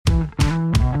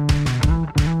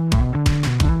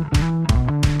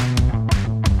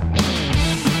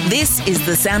This is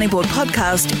the Sounding Board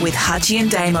podcast with Hutchie and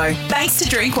Damo. Thanks to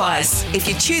Drinkwise. If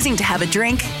you're choosing to have a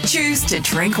drink, choose to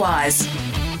drink wise.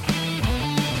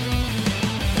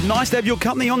 Nice to have your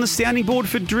company on the sounding board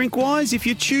for Drinkwise. If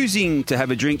you're choosing to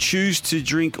have a drink, choose to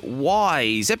drink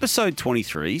wise. Episode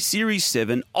 23, Series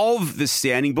 7 of the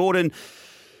sounding board. And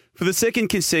for the second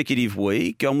consecutive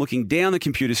week, I'm looking down the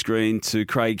computer screen to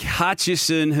Craig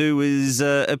Hutchison, who is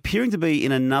appearing to be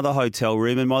in another hotel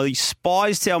room. And my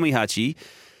spies tell me, Hutchie,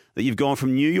 that you've gone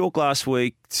from New York last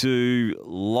week to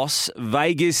Las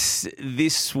Vegas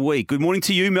this week. Good morning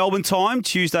to you, Melbourne time,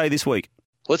 Tuesday this week.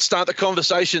 Let's start the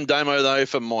conversation, Damo, though,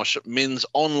 for Mosh, men's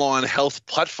online health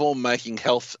platform making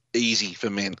health easy for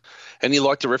men. And you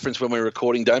like to reference when we're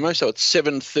recording, Damo, so it's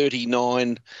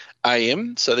 7:39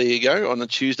 a.m. So there you go on a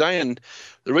Tuesday. And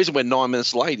the reason we're 9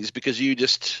 minutes late is because you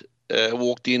just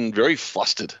walked in very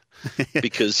flustered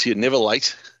because you're never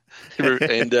late.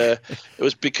 And it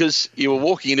was because you were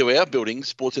walking into our building,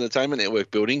 Sports Entertainment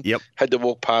Network building, had to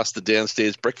walk past the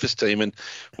downstairs breakfast team and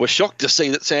were shocked to see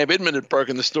that Sam Edmund had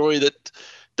broken the story that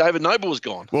David Noble was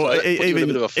gone. Well, so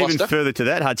even further to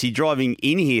that, Hutchie, driving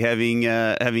in here, having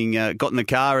got in the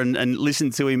car and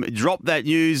listened to him drop that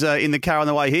news in the car on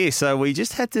the way here. So we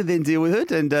just had to then deal with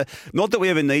it. And not that we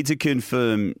ever need to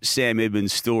confirm Sam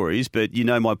Edmund's stories, but you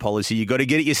know my policy. You've got to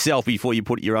get it yourself before you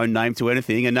put your own name to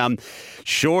anything. And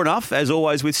sure enough, as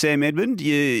always with Sam Edmund,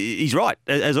 he's right,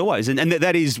 as always. And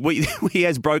that is, he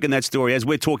has broken that story as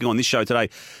we're talking on this show today,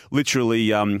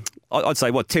 literally, I'd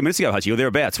say, 10 minutes ago, Hutchie, or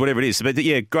thereabouts, whatever it is. But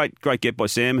yeah, great get by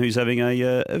Sam, who's having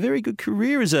a very good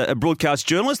career as a broadcast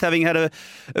journalist, having had a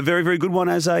very, very good one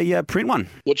as a print one.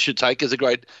 What's your take as a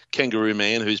great kangaroo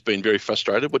man who's been very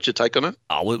frustrated? What's your take on it?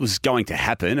 Oh, well, it was going to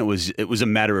happen. It was a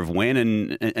matter of when,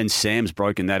 and Sam's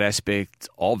broken that aspect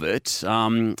of it.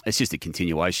 It's just a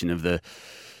continuation of the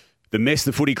mess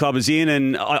the footy club is in,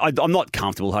 and I'm not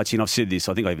comfortable, Hutchie, and I've said this,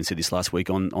 I think I even said this last week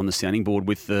on the sounding board,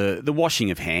 with the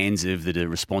washing of hands of the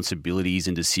responsibilities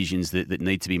and decisions that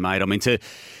need to be made. I mean,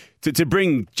 to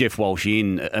bring Jeff Walsh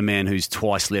in, a man who's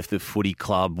twice left the footy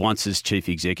club, once as chief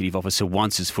executive officer,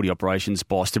 once as footy operations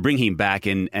boss, to bring him back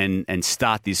and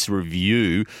start this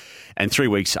review, and 3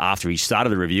 weeks after he started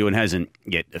the review and hasn't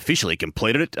yet officially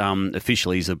completed it,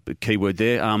 officially is a key word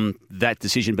there, that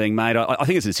decision being made, I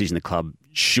think it's a decision the club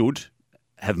should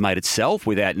have made itself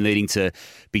without needing to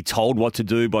be told what to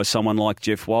do by someone like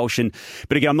Jeff Walsh.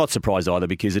 But again, I'm not surprised either,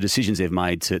 because the decisions they've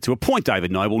made to appoint David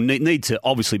Noble need to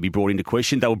obviously be brought into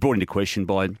question. They were brought into question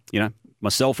by,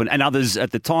 myself and others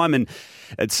at the time, and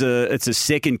it's a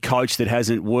second coach that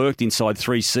hasn't worked inside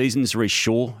 3 seasons. Rhys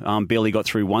Shaw barely got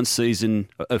through 1 season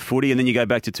of footy, and then you go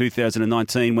back to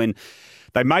 2019 when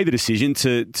they made the decision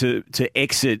to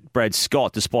exit Brad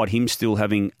Scott, despite him still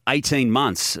having 18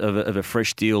 months of a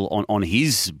fresh deal on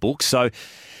his books. So,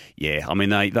 yeah, I mean,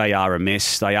 they are a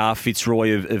mess. They are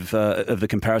Fitzroy of the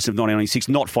comparison of 1996,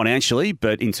 not financially,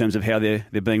 but in terms of how they're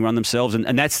being run themselves.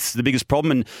 And that's the biggest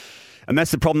problem. And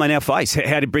that's the problem they now face,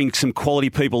 how to bring some quality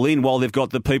people in while they've got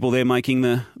the people there making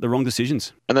the wrong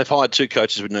decisions. And they've hired 2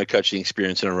 coaches with no coaching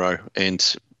experience in a row,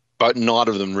 and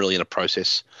neither of them really in a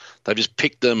process. They've just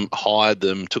picked them, hired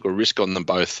them, took a risk on them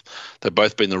both. They've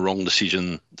both been the wrong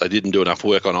decision. They didn't do enough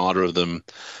work on either of them,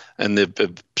 and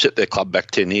they've set their club back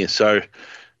 10 years. So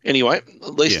anyway,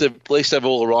 at least they've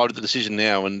all arrived at the decision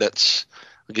now, and that's,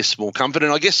 I guess, more comfort.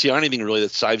 And I guess the only thing really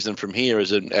that saves them from here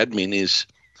as an admin is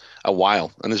a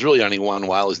whale. And there's really only one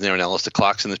whale, isn't there, in Alistair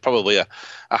Clarkson. There's probably a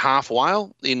half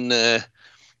whale in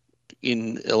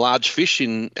a large fish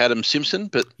in Adam Simpson,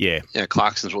 but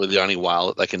Clarkson's really the only whale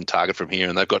that they can target from here.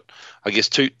 And they've got, I guess,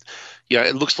 2.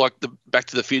 It looks like the Back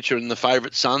to the Future and the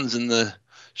Favourite Sons and the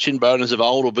Shinboners of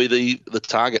old will be the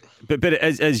target. But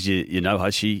as you know,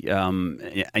 Hutchie,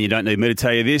 and you don't need me to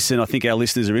tell you this, and I think our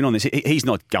listeners are in on this, he's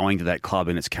not going to that club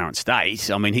in its current state.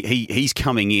 I mean, he's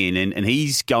coming in and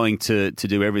he's going to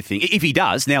do everything. If he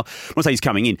does, now, when I say he's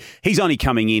coming in, he's only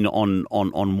coming in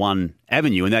on one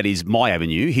avenue, and that is my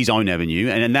avenue, his own avenue,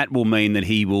 and that will mean that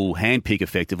he will handpick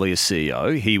effectively a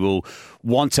CEO. He will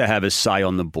want to have a say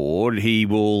on the board. He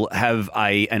will have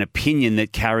an opinion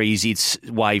that carries its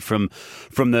way from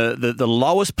the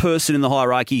lowest person in the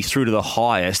hierarchy through to the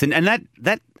highest, and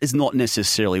that is not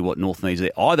necessarily what North needs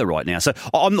either right now. So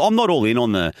I'm not all in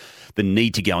on the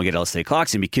need to go and get Alistair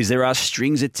Clarkson, because there are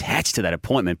strings attached to that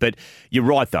appointment. But you're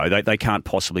right, though, they can't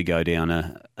possibly go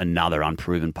down another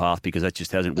unproven path, because that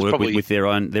just hasn't worked with their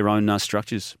own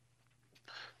structures.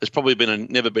 there's probably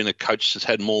never been a coach that's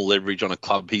had more leverage on a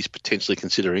club he's potentially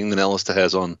considering than Alistair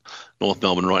has on North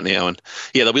Melbourne right now. And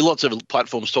yeah, there'll be lots of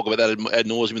platforms to talk about that ad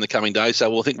nauseum in the coming days.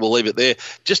 So I think we'll leave it there.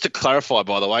 Just to clarify,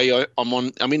 by the way,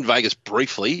 I'm in Vegas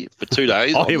briefly for 2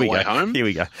 days on the way home. Here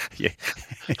we go. Yeah.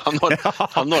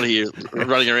 I'm not here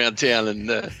running around town and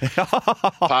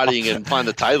partying and playing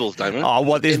the tables, Damon. Oh,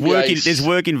 what? There's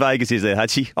work in Vegas, is there,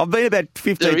 Hutchie? I've been about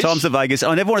 15 times to Vegas.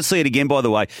 I never want to see it again, by the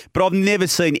way. But I've never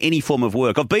seen any form of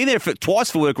work. I've been there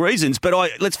twice for work reasons, but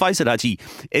let's face it, Hutchie,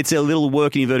 it's a little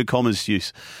work in inverted commas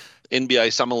use.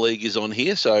 NBA Summer League is on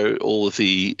here, so all of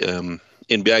the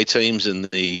NBA teams and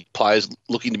the players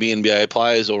looking to be NBA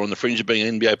players or on the fringe of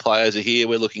being NBA players are here.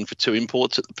 We're looking for 2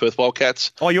 imports at the Perth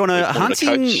Wildcats. Oh, you're on a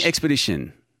hunting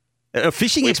expedition? A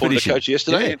fishing expedition? We appointed a coach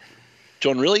yesterday,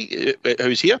 John Riley,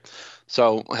 who's here.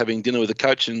 So having dinner with the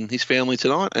coach and his family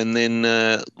tonight, and then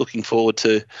looking forward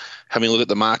to having a look at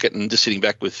the market and just sitting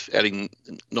back with adding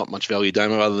not much value,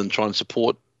 Damo, other than trying to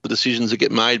support the decisions that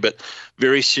get made, but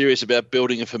very serious about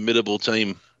building a formidable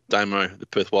team, Damo, the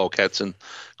Perth Wildcats, and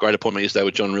great appointment yesterday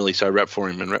with John Riley, so rap for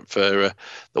him and rap for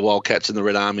the Wildcats and the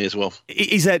Red Army as well.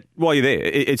 Is that why you're there?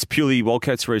 It's purely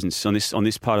Wildcats reasons on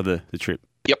this part of the trip?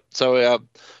 Yep. So our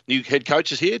new head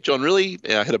coach is here, John Riley.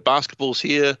 Our head of basketball's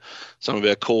here. Some of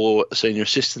our core senior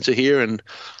assistants are here, and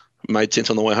made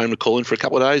sense on the way home to call in for a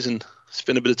couple of days and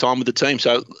spend a bit of time with the team.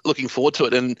 So looking forward to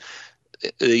it. And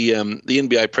the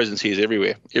NBA presence here is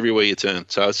everywhere you turn.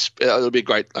 So it'll be a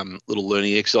great little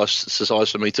learning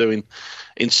exercise for me too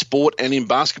in sport and in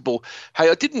basketball.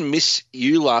 Hey, I didn't miss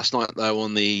you last night though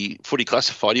on the Footy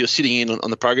Classified. You were sitting in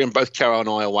on the program. Both Caro and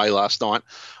I away last night.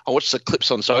 I watched the clips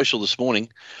on social this morning.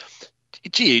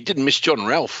 Gee, you didn't miss John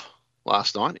Ralph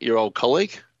last night, your old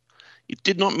colleague. You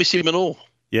did not miss him at all.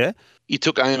 Yeah? You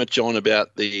took aim at John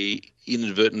about the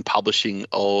inadvertent publishing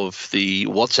of the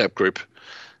WhatsApp group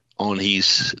on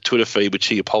his Twitter feed, which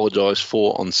he apologised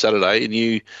for on Saturday, and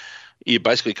you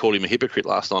basically called him a hypocrite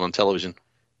last night on television.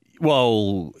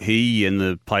 Well, he and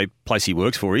the place he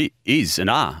works for is and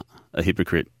are a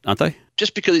hypocrite, aren't they?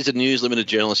 Just because he's a News Limited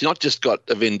journalist, you've not just got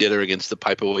a vendetta against the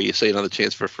paper where you see another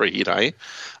chance for a free hit, eh?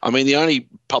 I mean, the only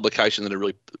publication that had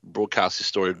really broadcast this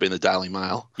story had been the Daily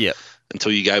Mail. Yeah.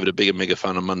 Until you gave it a bigger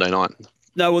megaphone on Monday night.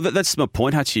 No, well, that's my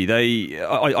point, Hutchie.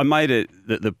 I made it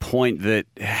the point that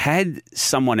had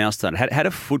someone else done, had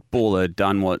a footballer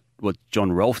done what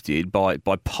John Ralph did by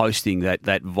posting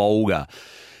that vulgar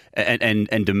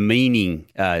and demeaning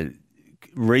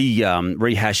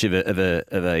rehash of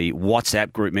a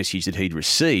WhatsApp group message that he'd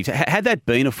received. Had that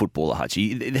been a footballer,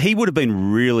 Hutchie, he would have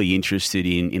been really interested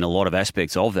in a lot of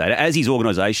aspects of that, as his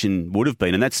organisation would have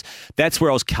been, and that's where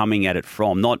I was coming at it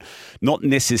from. Not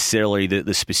necessarily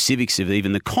the specifics of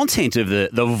even the content of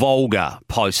the vulgar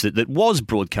post that was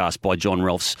broadcast by John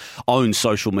Ralph's own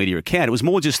social media account. It was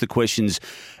more just the questions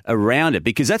around it,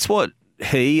 because that's what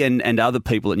he and other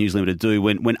people at News Limited do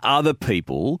when other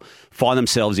people find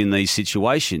themselves in these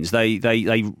situations. They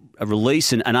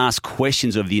release and ask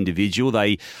questions of the individual.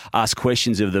 They ask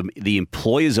questions of the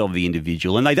employers of the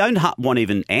individual, and they don't want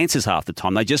even answers half the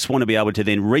time. They just want to be able to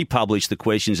then republish the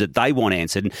questions that they want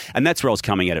answered, and that's where I was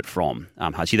coming at it from,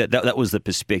 Hutchie. That was the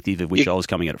perspective of which I was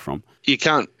coming at it from. You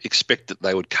can't expect that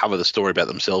they would cover the story about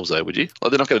themselves, though, would you?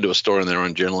 Like, they're not going to do a story on their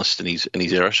own journalist in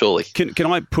his era, surely. Can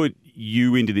I put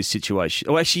you into this situation?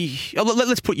 Oh, actually,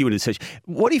 let's put you into this situation.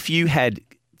 What if you had,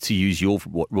 to use your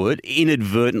word,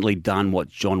 inadvertently done what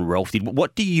John Ralph did?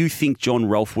 What do you think John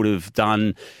Ralph would have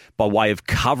done by way of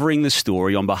covering the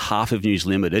story on behalf of News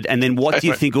Limited? And then what do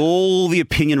you think all the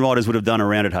opinion writers would have done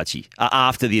around it, Hutchie,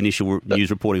 after the initial news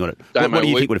reporting on it? What do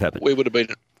you think would have happened?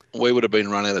 We would have been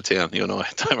run out of town, you and I.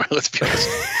 Let's be honest.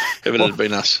 If it had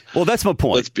been us. Well, that's my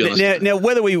point. Let's be honest. Now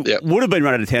whether we would have been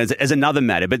run out of town is another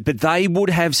matter, but they would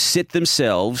have set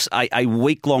themselves a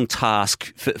week-long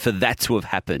task for that to have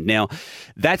happened. Now,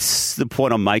 that's the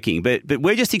point I'm making, but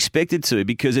we're just expected to,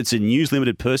 because it's a News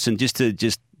Limited person, just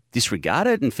disregard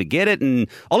it and forget it and,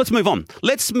 let's move on.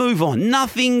 Let's move on.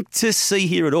 Nothing to see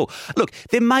here at all. Look,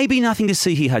 there may be nothing to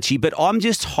see here, Hutchie, but I'm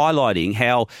just highlighting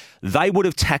how they would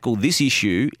have tackled this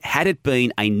issue had it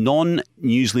been a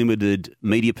non-News Limited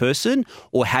media person,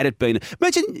 or had it been...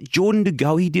 Imagine Jordan De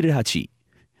Goey did it, Hutchie.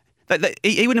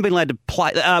 He wouldn't have been allowed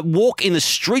to walk in the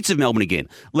streets of Melbourne again,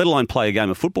 let alone play a game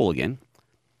of football again.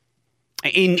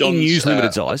 In News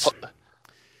Limited's eyes...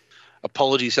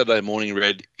 Apology Saturday morning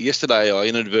read, yesterday I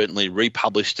inadvertently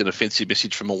republished an offensive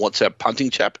message from a WhatsApp punting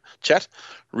chat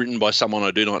written by someone I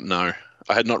do not know.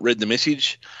 I had not read the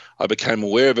message. I became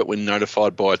aware of it when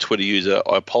notified by a Twitter user.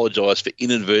 I apologise for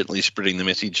inadvertently spreading the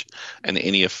message and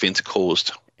any offence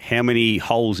caused. How many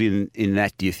holes in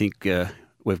that do you think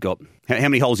we've got? How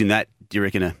many holes in that do you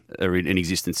reckon are in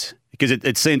existence? Because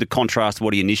it seemed to contrast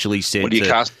what he initially said. What do you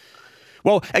cast?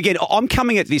 Well, again, I'm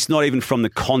coming at this not even from the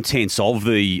contents of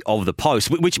the post,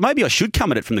 which maybe I should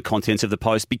come at it from the contents of the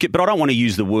post, but I don't want to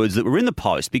use the words that were in the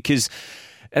post because,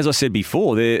 as I said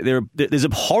before, there's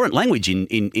abhorrent language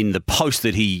in the post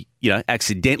that he,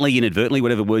 accidentally, inadvertently,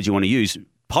 whatever words you want to use,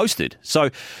 posted. So,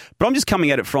 but I'm just coming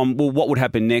at it from, well, what would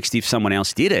happen next if someone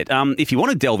else did it? If you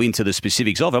want to delve into the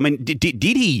specifics of it, I mean,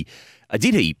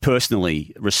 did he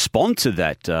personally respond to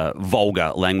that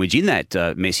vulgar language in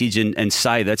that message and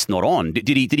say that's not on?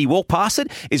 Did he walk past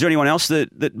it? Is there anyone else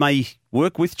that may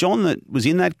work with John that was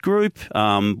in that group?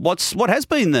 What has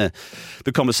been the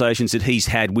conversations that he's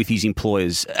had with his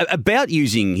employers about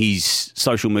using his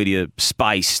social media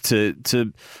space to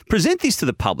present this to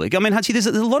the public? I mean, Hutchie, there's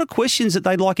a lot of questions that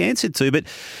they'd like answered to,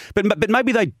 but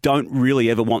maybe they don't really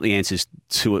ever want the answers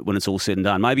to it when it's all said and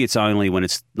done. Maybe it's only when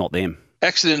it's not them.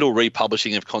 Accidental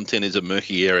republishing of content is a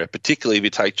murky area, particularly if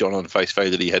you take John on face value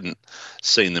that he hadn't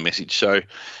seen the message. So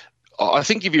I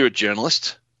think if you're a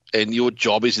journalist and your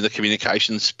job is in the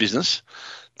communications business,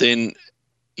 then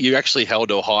you're actually held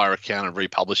to a higher account of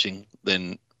republishing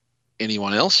than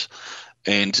anyone else.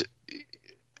 And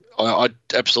I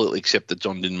absolutely accept that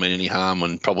John didn't mean any harm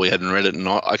and probably hadn't read it, and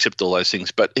I accept all those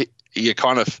things. But you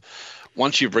kind of,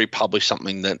 once you've republished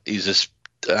something that is as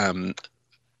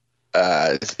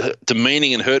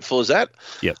demeaning and hurtful as that,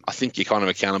 yep, I think you're kind of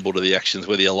accountable to the actions,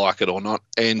 whether you like it or not.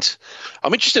 And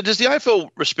I'm interested, does the AFL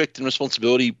respect and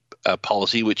responsibility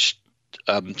policy, which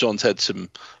John's had some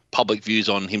public views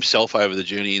on himself over the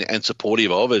journey and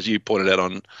supportive of, as you pointed out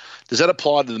on, does that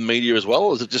apply to the media as well,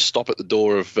 or does it just stop at the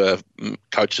door of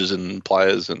coaches and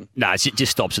players? And no, it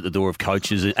just stops at the door of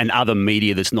coaches and other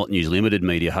media that's not News Limited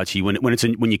media, Hutchie.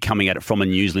 When you're coming at it from a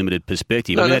News Limited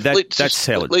perspective, no, I mean, that's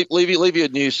how it. Leave your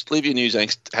news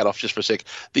angst hat off just for a sec.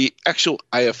 The actual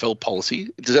AFL policy,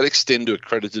 does that extend to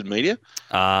accredited media?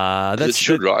 It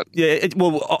should, right? Yeah.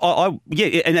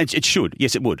 It should.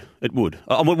 Yes, it would. It would.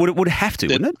 It would have to,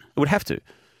 wouldn't it? It would have to.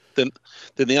 Then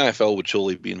the AFL would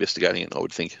surely be investigating it, I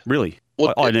would think. Really?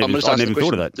 I never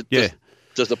thought of that.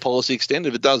 Does the policy extend?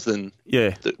 If it does, then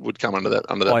it would come under that.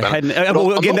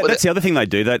 That's the other thing they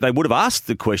do. They would have asked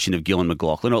the question of Gillon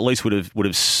McLachlan, or at least would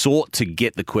have sought to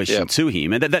get the question to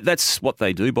him, and that's what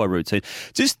they do by routine.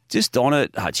 Just on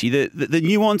it, Hutchie, the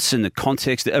nuance and the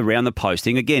context around the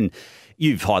posting. Again,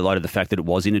 you've highlighted the fact that it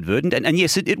was inadvertent, and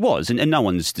yes, it was, and no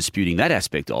one's disputing that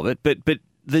aspect of it. But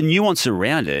the nuance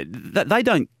around it, they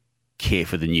don't care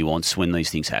for the nuance when these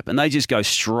things happen. They just go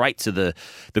straight to the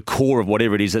core of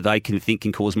whatever it is that they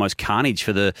can cause most carnage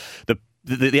for the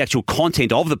actual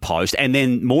content of the post, and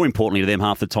then more importantly to them,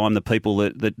 half the time, the people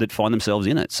that find themselves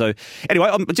in it. So anyway,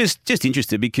 I'm just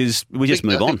interested because we just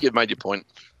move on. I think you've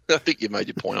made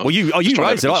your point. Well, you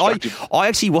raised it. I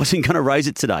actually wasn't going to raise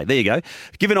it today. There you go.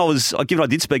 Given I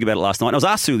did speak about it last night, and I was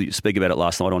asked to speak about it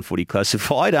last night on Footy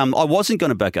Classified, I wasn't going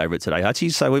to back over it today,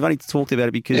 Hutchie, so we've only talked about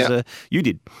it because you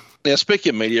did. Now, speaking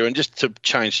of media, and just to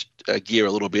change gear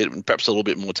a little bit, and perhaps a little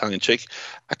bit more tongue-in-cheek,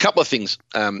 a couple of things,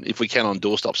 if we can, on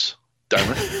doorstops,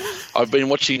 Damon. I've been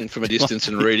watching from a distance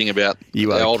and reading about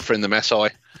our old friend, the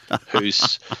Maasai,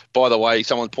 who's, by the way,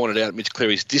 someone pointed out Mitch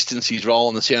Cleary's distanced his role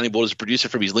on the sounding board as a producer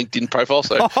from his LinkedIn profile,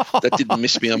 so that didn't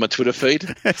miss me on my Twitter feed.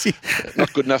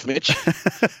 Not good enough, Mitch.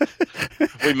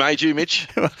 We made you, Mitch.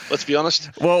 Let's be honest.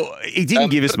 Well, he didn't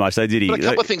give us much, though, did he? But a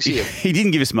couple of things here. He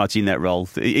didn't give us much in that role.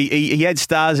 He had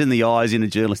stars in the eyes in a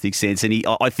journalistic sense, and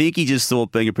I think he just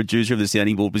thought being a producer of the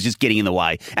sounding board was just getting in the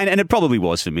way, and it probably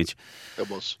was for Mitch. It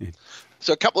was. Yeah.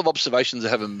 So a couple of observations that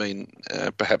haven't been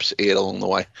perhaps aired along the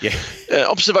way. Yeah.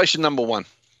 Observation number one.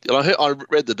 I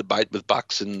read the debate with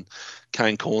Bucks and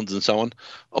Kane Corns and so on.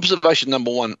 Observation number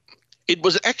one. It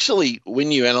was actually,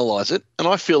 when you analyse it, and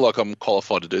I feel like I'm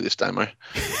qualified to do this, Damo,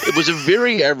 it was a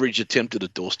very average attempt at a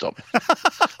doorstop.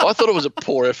 I thought it was a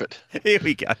poor effort. Here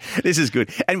we go. This is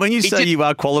good. And when you say you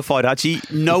are qualified, Archie,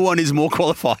 no one is more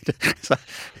qualified.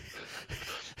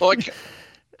 Like,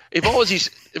 if I was his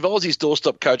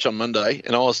doorstop coach on Monday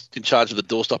and I was in charge of the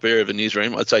doorstop area of the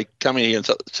newsroom, I'd say, come in here and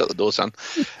shut the door, son.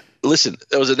 Listen,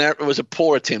 it was a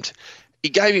poor attempt. He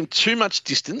gave him too much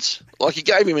distance. Like, he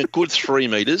gave him a good 3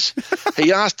 metres. He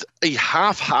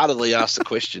half-heartedly asked the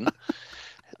question.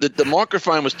 The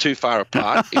microphone was too far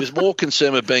apart. He was more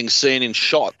concerned with being seen in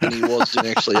shot than he was in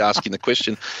actually asking the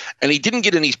question. And he didn't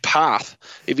get in his path.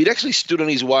 If he'd actually stood on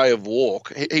his way of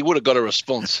walk, he would have got a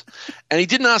response. And he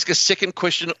didn't ask a second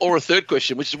question or a third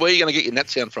question, which is where you're going to get your nat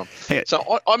sound from.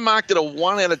 So I marked it a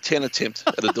 1 out of 10 attempt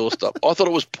at a doorstop. I thought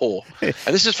it was poor. And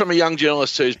this is from a young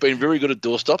journalist who's been very good at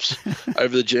doorstops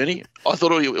over the journey. I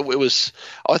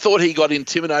thought he got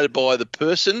intimidated by the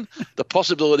person, the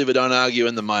possibility of a don't argue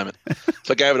in the moment.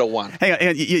 So I gave it a 1. Hang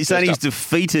on. You're saying he's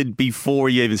defeated before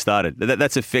he even started.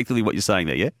 That's effectively what you're saying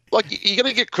there, yeah? Like, you're going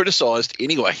to get criticised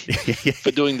anyway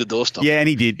for doing the doorstop. Yeah, and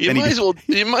he did. You may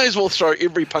as well throw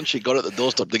every punch you got at the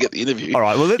doorstop to get the interview. All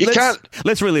right, well,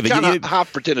 let's relive it. You can't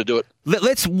half pretend to do it.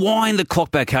 Let's wind the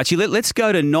clock back, Hutchie. Let's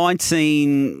go to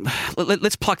 19...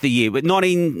 Let's pluck the year.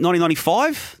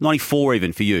 1995? 94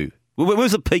 even for you. When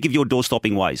was the peak of your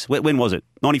door-stopping ways? When was it?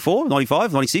 94,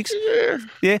 95, 96?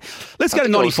 Yeah. Let's go to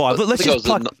 95. Let's just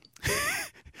pluck 95.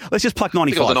 I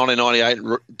think it was the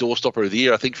 1998 doorstopper of the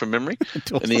year, I think, from memory,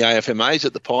 in the AFMAs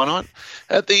at the Pie Night.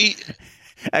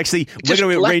 Actually, we're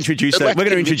going to reintroduce that. We're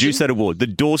going to introduce that award, the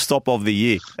doorstop of the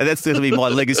year. And that's going to be my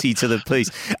legacy to the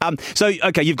piece.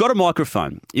 Okay, you've got a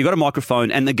microphone.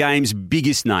 And the game's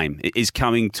biggest name is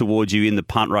coming towards you in the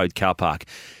Punt Road car park.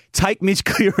 Take Mitch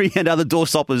Cleary and other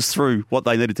doorstoppers through what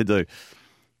they needed to do.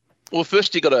 Well,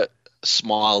 first you got to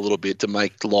smile a little bit to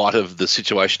make light of the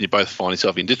situation you both find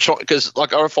yourself in. Because,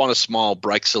 I find a smile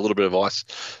breaks a little bit of ice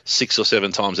 6 or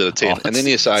 7 times out of 10. And then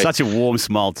you say... Such a warm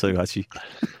smile too, Hutchie.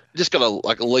 Just got to,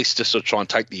 at least just sort of try and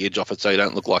take the edge off it so you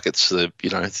don't look like it's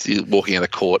you're walking out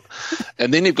of court.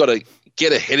 And then you've got to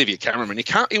get ahead of your cameraman.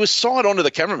 He was side on to the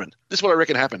cameraman. This is what I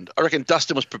reckon happened. I reckon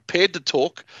Dustin was prepared to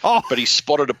talk, but he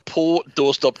spotted a poor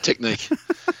doorstop technique.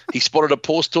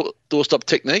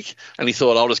 And he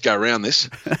thought, I'll just go around this.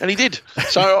 And he did.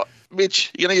 So,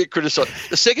 Mitch, you're going to get criticised.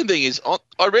 The second thing is,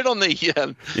 I read on the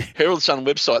Herald Sun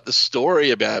website the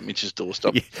story about Mitch's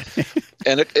doorstop. Yeah.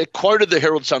 And it quoted the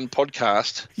Herald Sun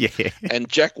podcast and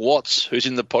Jack Watts, who's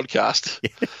in the podcast,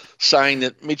 saying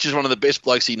that Mitch is one of the best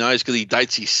blokes he knows because he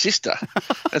dates his sister.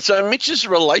 And so Mitch's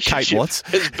relationship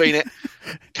has been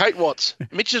 – Kate Watts.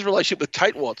 Mitch's relationship with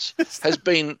Kate Watts has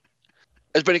been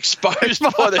exposed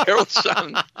by the Herald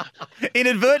Sun.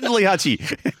 Inadvertently, Hutchie.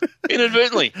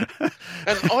 Inadvertently.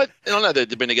 And I know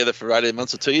they've been together for 18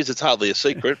 months or 2 years. It's hardly a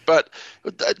secret. But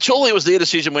surely it was their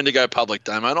decision when to go public,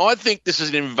 Damo. And I think this is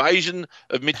an invasion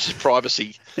of Mitch's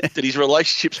privacy that his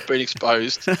relationship's been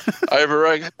exposed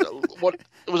over what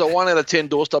it was a 1 out of 10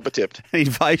 doorstop attempt. An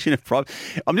invasion of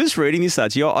privacy. I'm just reading this,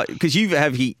 Hutchie, because you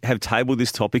have tabled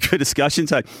this topic for discussion.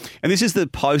 So, and this is the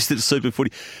post that Super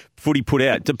Footy put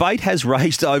out. Debate has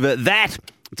raged over that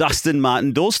Dustin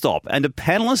Martin doorstop, and a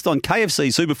panellist on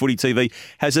KFC Super Footy TV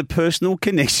has a personal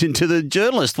connection to the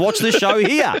journalist. Watch the show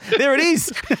here. There it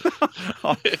is.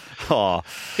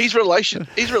 His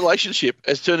relationship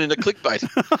has turned into clickbait.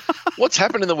 What's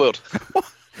happened in the world?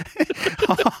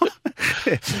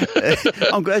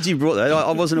 I'm glad you brought that.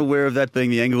 I wasn't aware of that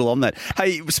being the angle on that.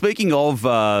 Hey, speaking of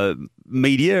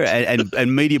media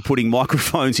and media putting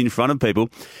microphones in front of people,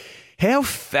 how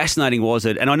fascinating was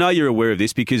it? And I know you're aware of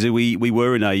this because we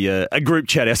were in a group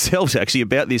chat ourselves actually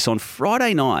about this on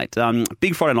Friday night.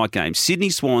 Big Friday night game.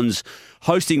 Sydney Swans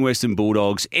hosting Western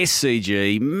Bulldogs,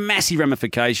 SCG, massive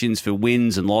ramifications for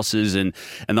wins and losses and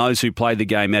those who played the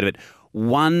game out of it.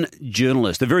 One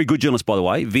journalist, a very good journalist, by the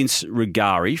way, Vince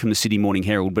Rigari from the Sydney Morning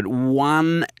Herald, but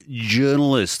one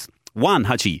journalist,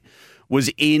 Hutchie, was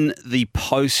in the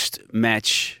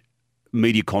post-match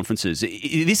media conferences.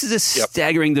 This is a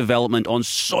staggering development on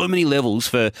so many levels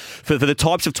for the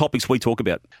types of topics we talk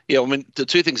about. Yeah, I mean, the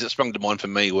two things that sprung to mind for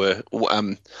me were,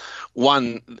 one,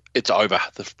 it's over.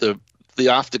 The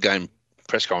after-game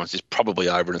press conference is probably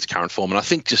over in its current form, and I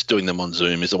think just doing them on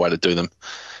Zoom is the way to do them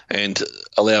and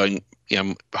allowing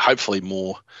hopefully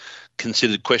more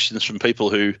considered questions from people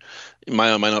who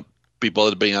may or may not be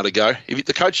bothered being able to go.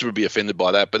 The coaches would be offended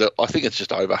by that, but I think it's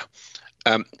just over.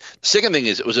 The second thing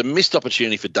is it was a missed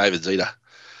opportunity for David Zita.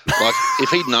 Like, if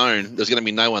he'd known there's going to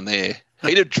be no one there,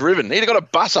 he'd have driven. He'd have got a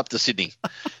bus up to Sydney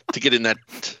to get in that.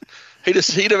 He'd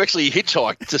have actually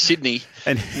hitchhiked to Sydney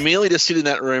and merely to sit in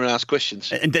that room and ask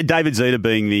questions. And David Zita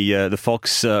being the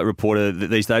Fox reporter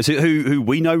these days, who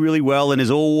we know really well and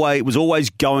was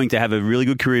always going to have a really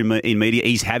good career in media.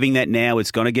 He's having that now. It's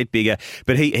going to get bigger.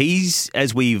 But he's,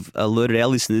 as we've alerted our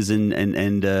listeners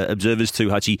and observers to,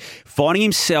 Hutchie, finding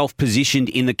himself positioned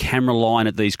in the camera line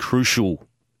at these crucial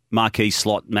marquee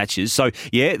slot matches. So,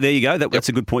 yeah, there you go. That's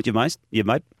a good point you've made.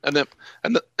 And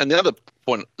the other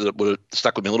point that would have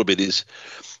stuck with me a little bit is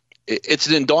it's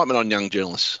an indictment on young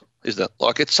journalists. isn't it?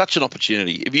 Like, it's such an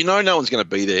opportunity. If you know no one's going to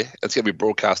be there, it's going to be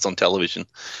broadcast on television,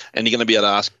 and you're going to be able to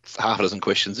ask half a dozen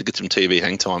questions and get some TV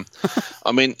hang time.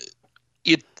 I mean,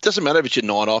 it doesn't matter if it's your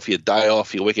night off, your day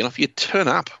off, your weekend off. You turn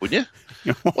up, wouldn't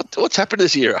you? What's happened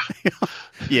this era?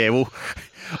 Yeah,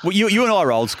 well, you and I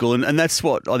are old school, and that's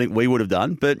what I think we would have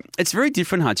done. But it's very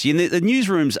different, Hutchie. And the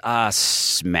newsrooms are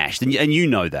smashed, and you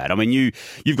know that. I mean,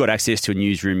 you've got access to a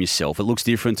newsroom yourself. It looks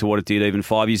different to what it did even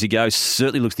 5 years ago.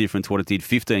 Certainly looks different to what it did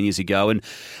 15 years ago. And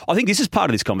I think this is part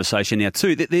of this conversation now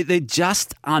too. There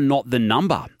just are not the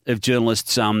number of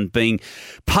journalists being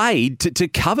paid to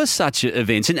cover such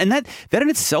events. And that in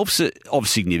itself is of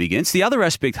significance. The other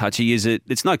aspect, Hutchie, is that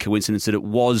it's no coincidence that it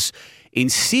was in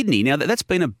Sydney. Now, that's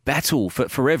been a battle for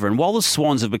forever. And while the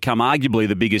Swans have become arguably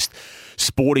the biggest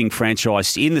sporting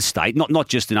franchise in the state, not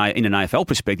just in an AFL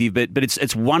perspective, but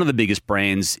it's one of the biggest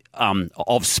brands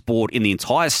of sport in the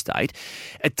entire state,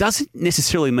 it doesn't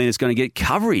necessarily mean it's going to get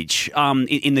coverage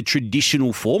in the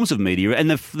traditional forms of media. And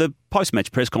the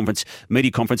post-match press conference,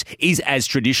 media conference, is as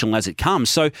traditional as it comes.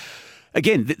 So,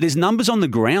 again, there's numbers on the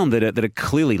ground that are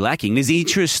clearly lacking. There's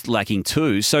interest lacking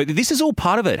too. So this is all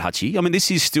part of it, Hutchie. I mean, this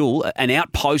is still an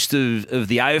outpost of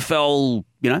the AFL,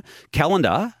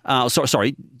 calendar.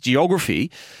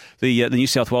 Geography. The New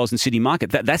South Wales and Sydney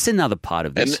market. That's another part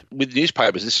of this. And with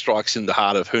newspapers, this strikes in the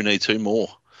heart of who needs who more,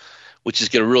 which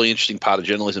is a really interesting part of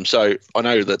journalism. So I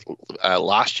know that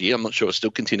last year, I'm not sure it's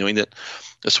still continuing, that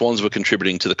the Swans were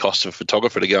contributing to the cost of a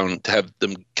photographer to go and to have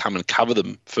them come and cover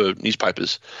them for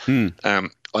newspapers. I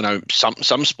know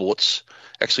some sports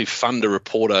actually fund a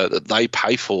reporter that they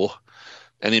pay for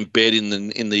and embed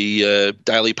in the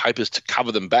daily papers to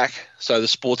cover them back. So the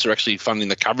sports are actually funding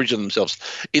the coverage of themselves.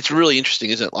 It's really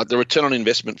interesting, isn't it? Like, the return on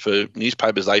investment for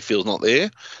newspapers, they feel is not there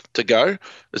to go.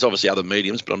 There's obviously other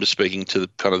mediums, but I'm just speaking to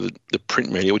kind of the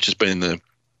print media, which has been the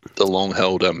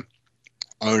long-held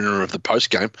owner of the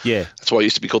post-game. Yeah. That's why it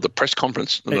used to be called the press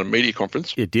conference, not a media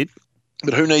conference. It did.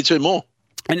 But who needs who more?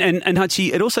 And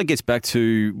Hutchie, it also gets back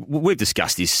to, we've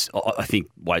discussed this, I think,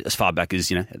 as far back as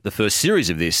the first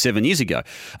series of this 7 years ago.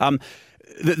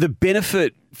 The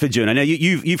benefit for journo. Now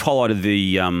you've highlighted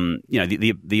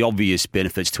the obvious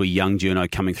benefits to a young journo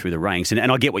coming through the ranks,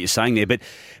 and I get what you're saying there, but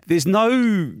there's no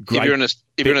great.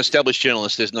 If you're an established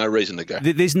journalist, there's no reason to go.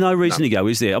 There's no reason to go,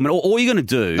 is there? I mean, all you're going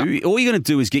to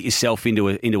do is get yourself into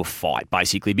a fight,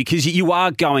 basically, because you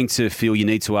are going to feel you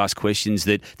need to ask questions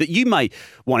that you may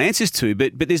want answers to,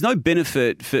 but there's no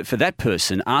benefit for that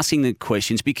person asking the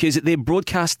questions because they're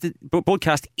broadcast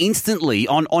instantly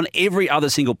on every other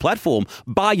single platform,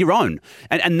 bar your own.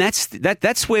 And that's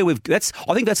where I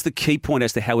think that's the key point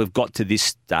as to how we've got to this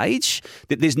stage,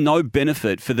 that there's no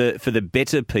benefit for the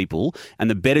better people and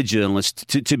the better journalists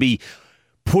to be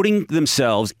putting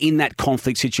themselves in that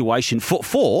conflict situation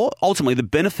for ultimately the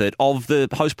benefit of the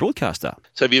host broadcaster.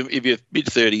 So if you're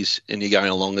mid-30s and you're going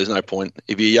along, there's no point.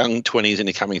 If you're young 20s and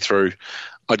you're coming through,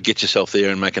 I'd get yourself there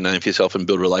and make a name for yourself and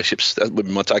build relationships. That would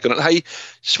be my take on it. Hey,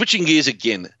 switching gears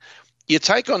again, your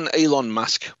take on Elon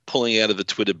Musk pulling out of the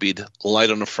Twitter bid late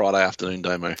on a Friday afternoon,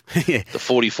 Damo. Yeah. The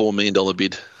 $44 million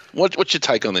bid. What's your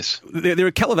take on this? There are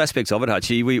a couple of aspects of it,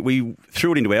 Hutchie. We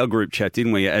threw it into our group chat,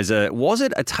 didn't we? Was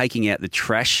it a taking out the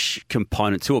trash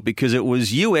component to it? Because it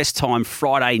was US time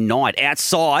Friday night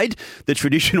outside the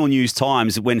traditional news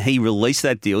times when he released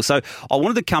that deal. So I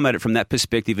wanted to come at it from that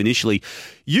perspective initially.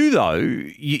 You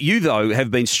though have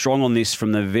been strong on this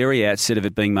from the very outset of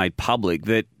it being made public,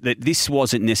 that this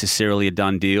wasn't necessarily a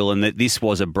done deal and that this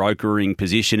was a brokering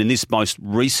position, and this most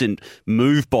recent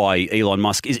move by Elon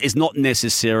Musk is not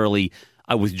necessarily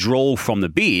a withdrawal from the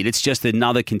bid. It's just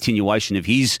another continuation of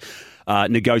his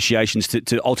negotiations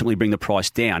to ultimately bring the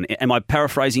price down. Am I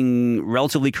paraphrasing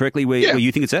relatively correctly where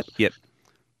you think it's at? Yep.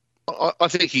 I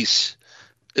think it's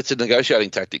a negotiating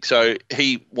tactic. So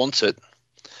he wants it.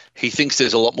 He thinks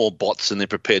there's a lot more bots than they're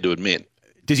prepared to admit.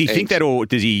 Does he think that, or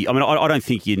does he? I mean, I don't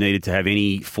think you needed to have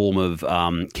any form of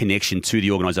connection to the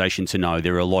organisation to know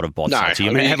there are a lot of bots. No, I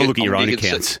mean, have a look at your own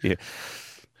accounts.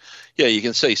 Yeah, you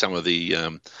can see some of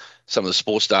the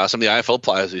sports stars, some of the AFL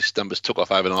players whose numbers took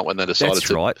off overnight when they decided That's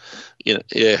right. They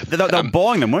were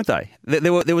buying them, weren't they?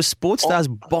 There were sports stars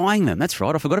buying them. That's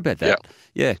right. I forgot about that.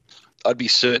 Yeah. I'd be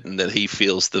certain that he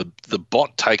feels the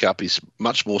bot take-up is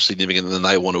much more significant than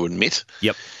they want to admit.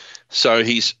 Yep. So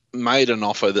he's made an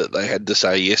offer that they had to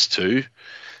say yes to.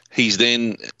 He's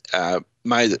then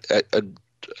made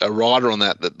a rider on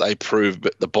that they prove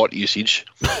the bot usage.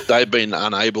 They've been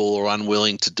unable or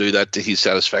unwilling to do that to his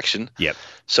satisfaction. Yep.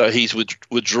 So he's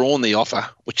withdrawn the offer,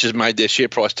 which has made their share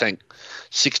price tank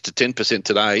 6 to 10%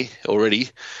 today already.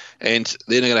 And then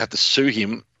they're going to have to sue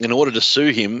him. In order to sue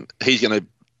him, he's going to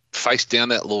face down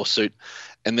that lawsuit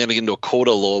and then into a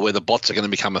quarter law where the bots are going to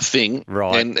become a thing.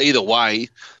 Right. And either way,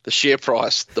 the share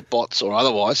price, the bots or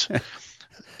otherwise,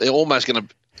 they're almost going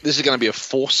to. This is going to be a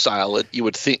forced sale that you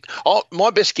would think. Oh,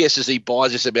 my best guess is he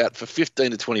buys this about for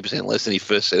 15 to 20% less than he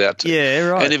first set out to. Yeah,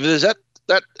 right. And if there's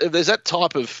that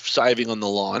type of saving on the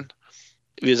line,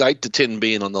 if there's 8 to 10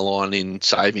 billion on the line in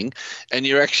saving, and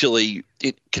you're actually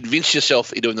convince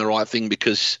yourself you're doing the right thing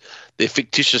because they're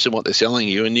fictitious in what they're selling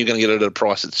you, and you're going to get it at a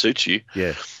price that suits you.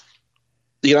 Yeah,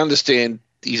 you can understand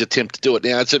his attempt to do it.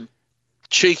 Now, it's a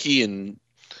cheeky and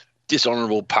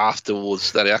dishonourable path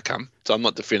towards that outcome. So I'm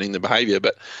not defending the behaviour,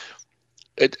 but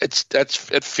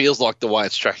it feels like the way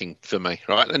it's tracking for me,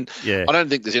 right? And yeah. I don't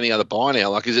think there's any other buy now.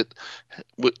 Like,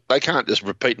 they can't just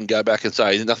repeat and go back and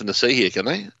say there's nothing to see here, can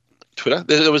they? Twitter.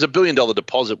 There was $1 billion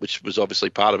deposit, which was obviously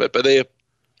part of it, but and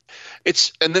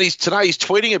then today he's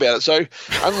tweeting about it. So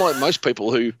unlike most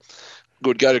people who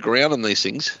would go to ground on these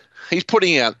things, he's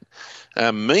putting out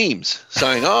memes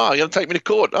saying, "Oh, you're going to take me to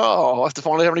court. Oh, I have to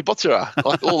find out how many bots there are."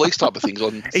 Like all these type of things.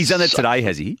 He's done that today,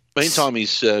 has he? Meantime,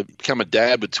 he's become a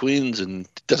dad with twins and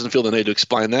doesn't feel the need to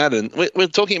explain that. And we're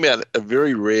talking about a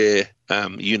very rare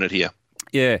unit here.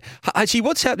 Yeah. Actually,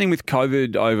 what's happening with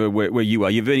COVID over where you are?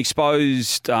 You've been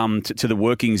exposed to the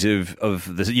workings of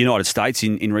the United States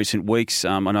in recent weeks.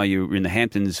 I know you were in the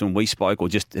Hamptons when we spoke, or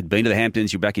just had been to the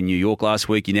Hamptons. You're back in New York last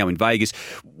week. You're now in Vegas.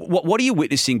 What are you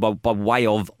witnessing by way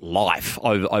of life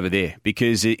over there?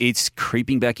 Because it's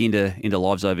creeping back into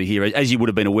lives over here, as you would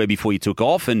have been aware before you took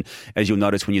off, and as you'll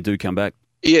notice when you do come back.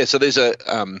 Yeah, so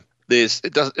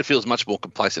it feels much more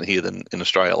complacent here than in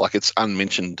Australia. Like, it's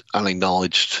unmentioned,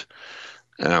 unacknowledged.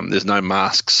 There's no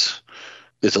masks.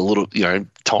 There's a little,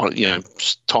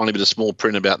 tiny bit of small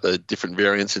print about the different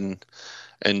variants and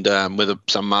whether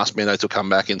some mask mandates will come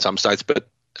back in some states. But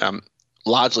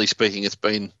largely speaking, it's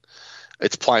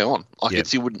play on. Like,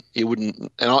 yep. You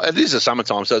wouldn't, and it is the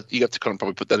summertime, so you have to kind of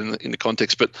probably put that in the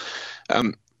context. But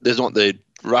there's not the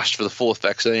rush for the fourth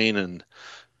vaccine, and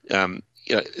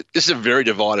this is a very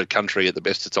divided country at the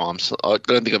best of times. I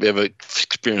don't think I've ever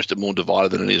experienced it more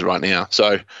divided than it is right now.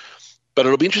 So. But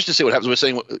it'll be interesting to see what happens. We're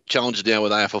seeing challenges now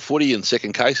with AFL footy and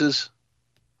second cases.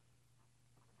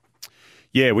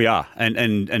 Yeah, we are. And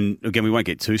again, we won't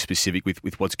get too specific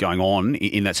with what's going on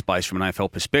in that space from an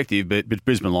AFL perspective, but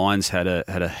Brisbane Lions had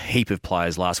a heap of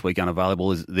players last week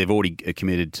unavailable. They've already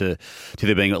committed to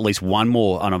there being at least one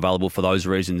more unavailable for those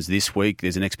reasons this week.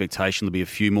 There's an expectation there'll be a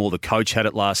few more. The coach had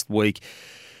it last week.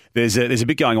 There's a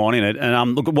bit going on in it.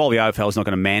 And look, while the AFL is not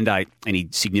going to mandate any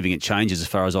significant changes as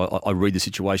far as I read the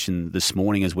situation this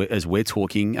morning as we're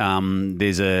talking,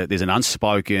 there's an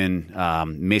unspoken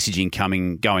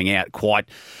messaging going out quite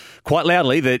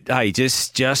loudly that, hey,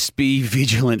 just be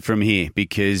vigilant from here,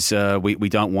 because we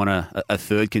don't want a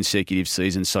third consecutive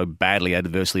season so badly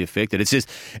adversely affected.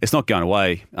 It's not going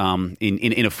away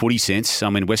in a footy sense. I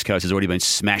mean, West Coast has already been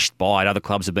smashed by it. Other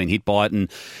clubs have been hit by it,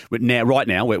 and right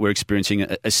now we're experiencing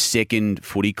a second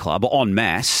footy club en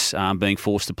masse being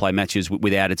forced to play matches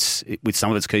with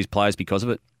some of its key players because of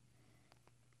it.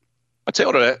 I'll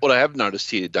tell you what I have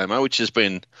noticed here, Damo, which has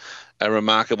been a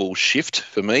remarkable shift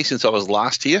for me since I was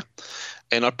last here.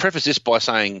 And I preface this by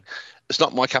saying it's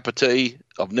not my cup of tea.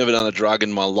 I've never done a drug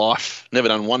in my life, never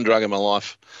done one drug in my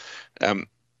life. I'm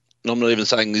not even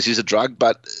saying this is a drug,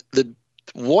 but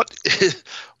what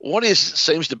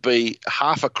seems to be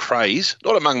half a craze,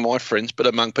 not among my friends, but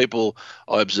among people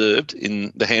I observed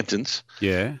in the Hamptons.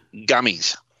 Yeah.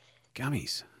 Gummies.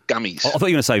 Gummies. I thought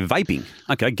you were going to say vaping.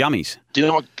 Okay, gummies. Do you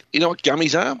know what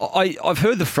gummies are? I've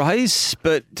heard the phrase,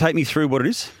 but take me through what it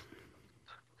is.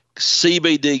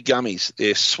 CBD gummies.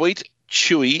 They're sweet,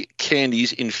 chewy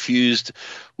candies infused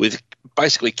with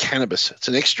basically cannabis. It's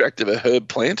an extract of a herb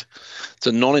plant. It's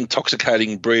a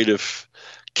non-intoxicating breed of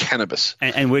cannabis.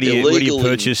 And where do you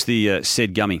purchase the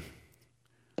said gummy?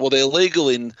 Well, they're legal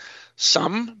in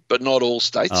some, but not all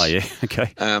states. Oh, yeah.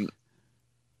 Okay.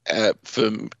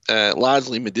 For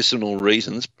largely medicinal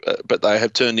reasons, but they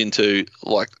have turned into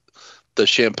like the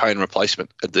champagne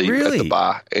replacement at the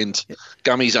bar. And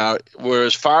gummies were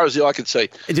as far as the eye could see.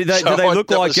 Do they look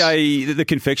like the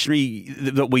confectionery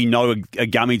that we know a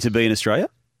gummy to be in Australia?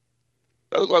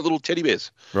 They look like little teddy bears.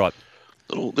 Right.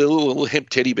 They're little hemp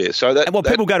teddy bears. So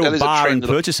people go to a bar and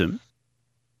purchase them?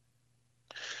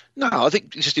 No, I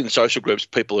think just in social groups,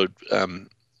 people are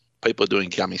doing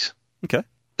gummies. Okay.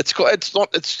 It's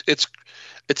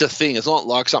a thing. It's not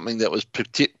like something that was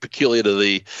peculiar to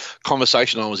the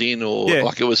conversation I was in, or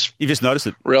like it was. You just noticed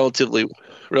it. Relatively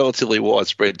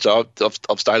widespread. So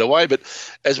I've stayed away. But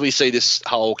as we see this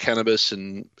whole cannabis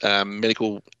and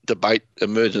medical debate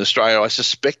emerge in Australia, I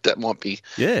suspect that might be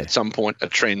at some point a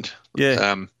trend.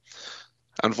 Yeah.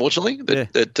 unfortunately,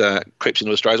 that creeps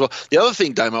into Australia as well. The other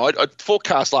thing, Damo, I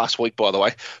forecast last week, by the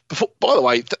way.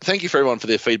 Thank you for everyone for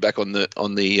their feedback on the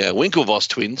Winklevoss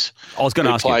twins. I was going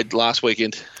to ask you. Played last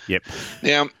weekend. Yep.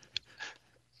 Now,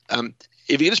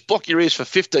 if you just block your ears for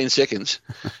 15 seconds,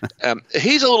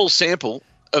 here's a little sample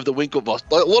of the Winklevoss.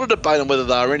 A lot of debate on whether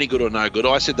they were any good or no good.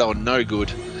 I said they were no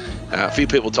good. A few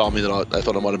people told me that they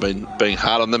thought I might have been being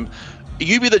hard on them.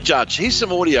 You be the judge. Here's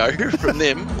some audio from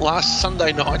them last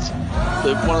Sunday night.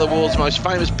 One of the world's most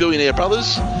famous billionaire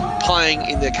brothers playing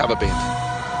in their cover band.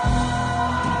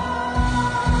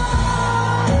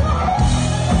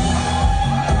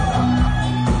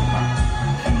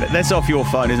 That's off your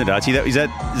phone, isn't it, Archie? Is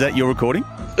that your recording?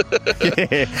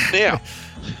 Yeah.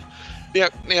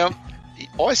 Now,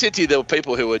 I said to you there were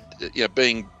people who were,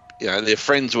 being, their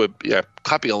friends were,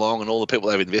 clapping along, and all the people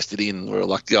they've invested in were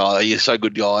like, "Oh, you're so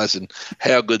good, guys," and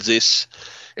 "How good's this?"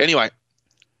 Anyway,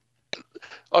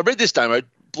 I read this, Damo.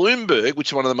 Bloomberg, which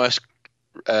is one of the most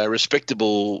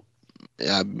respectable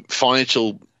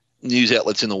financial news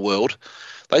outlets in the world,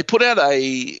 they put out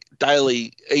a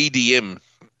daily EDM,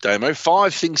 Damo,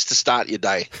 5 things to start your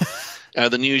day,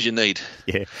 the news you need.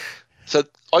 Yeah. So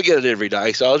I get it every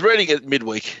day. So I was reading it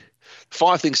midweek.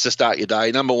 5 things to start your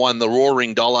day. Number 1, the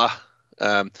roaring dollar.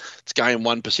 It's going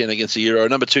 1% against the euro.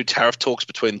 Number 2, tariff talks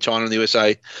between China and the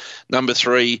USA. Number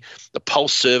 3, the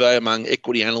Pulse survey among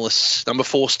equity analysts. Number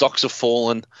 4, stocks have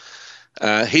fallen.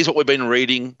 Here's what we've been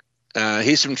reading.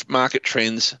 Here's some market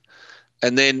trends.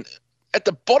 And then at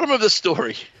the bottom of the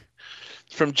story,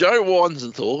 from Joe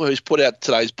Weisenthal, who's put out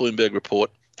today's Bloomberg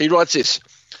report, he writes this: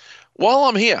 "While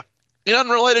I'm here, in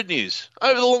unrelated news,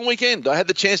 over the long weekend, I had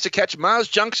the chance to catch Mars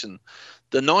Junction,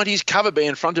 the 90s cover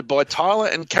band fronted by Tyler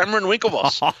and Cameron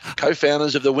Winklevoss,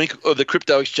 co-founders of the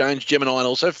crypto exchange Gemini and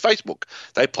also Facebook.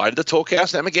 They played at the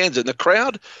Talkhouse in Amagansett, and the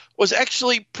crowd was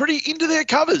actually pretty into their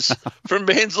covers from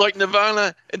bands like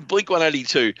Nirvana and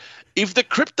Blink-182. If the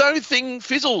crypto thing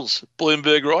fizzles,"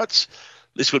 Bloomberg writes,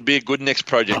 "this would be a good next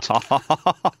project."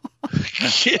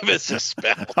 Give us a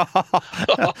spell.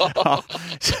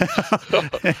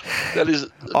 That is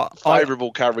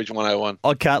favourable coverage 101.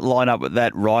 I can't line up with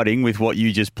that writing with what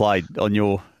you just played on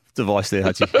your device there,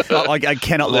 Hutchie. I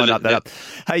cannot line up that up.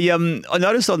 Hey, I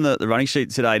noticed on the running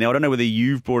sheet today, now I don't know whether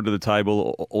you've brought it to the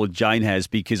table or Jane has,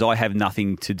 because I have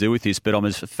nothing to do with this, but I'm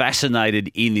as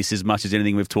fascinated in this as much as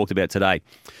anything we've talked about today.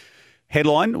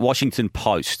 Headline, Washington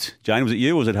Post. Jane, was it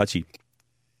you or was it Hutchie?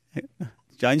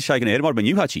 Jane's shaking her head. It might have been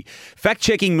you, Hutchie.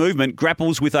 Fact-checking movement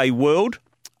grapples with a world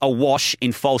awash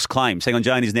in false claims. Hang on,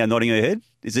 Jane is now nodding her head.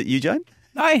 Is it you, Jane?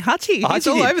 No, Hutchie. He's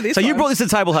all over this. So you brought this to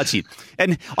the table, Hutchie.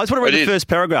 And I just want to read the first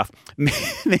paragraph.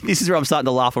 This is where I'm starting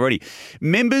to laugh already.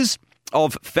 Members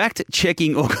of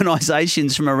fact-checking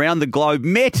organisations from around the globe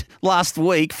met last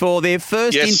week for their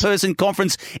first in-person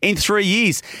conference in 3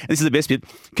 years. And this is the best bit.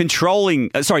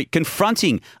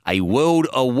 Confronting a world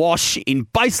awash in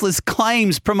baseless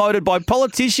claims promoted by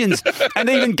politicians and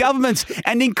even governments,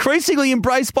 and increasingly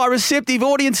embraced by receptive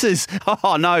audiences.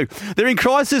 Oh, no. They're in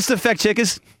crisis, the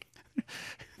fact-checkers.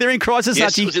 They're in crisis,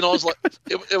 yes, Hutchie. It was in Oslo.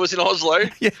 It was in Oslo.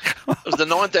 Yeah. It was the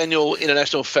 9th annual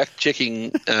International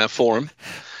Fact-Checking Forum.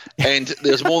 And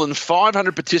there's more than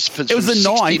 500 participants from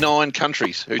 69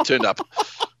 countries who turned up.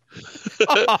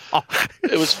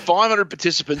 It was 500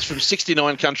 participants from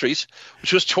 69 countries,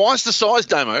 which was twice the size,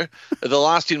 Damo, of the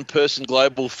last in-person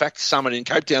Global Fact Summit in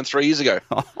Cape Town 3 years ago.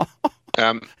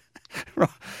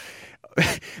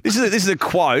 This is a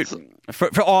quote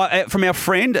from our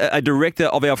friend, a director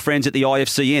of our friends at the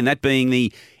IFCN, that being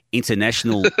the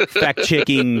International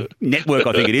Fact-Checking Network,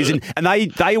 I think it is. And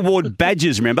they award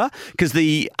badges, remember? Because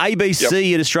the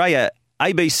ABC in Australia,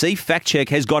 ABC Fact Check,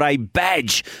 has got a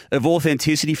badge of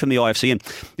authenticity from the IFCN.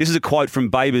 This is a quote from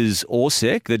Babers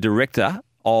Orsek, the director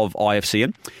of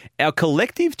IFCN. "Our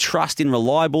collective trust in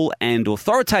reliable and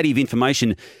authoritative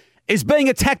information is being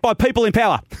attacked by people in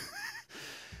power."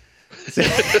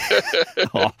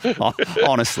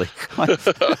 Honestly, I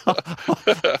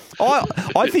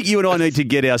think you and I need to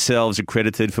get ourselves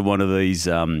accredited for one of these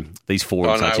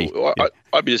forums.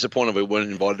 I'd be disappointed if we weren't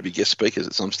invited to be guest speakers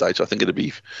at some stage. I think it'd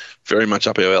be very much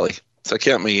up our alley. So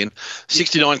count me in.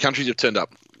 69 countries have turned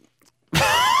up.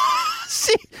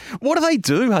 What do they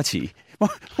do, Hutchie?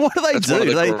 What do they do?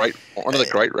 One of the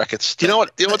great rackets. Do you know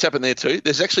what's happened there too?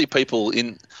 There's actually people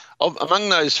among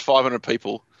those 500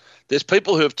 people. There's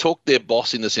people who have talked their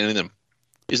boss into sending them,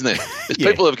 isn't there? There's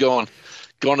people who have gone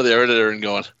to their editor and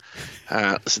gone,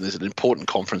 listen, there's an important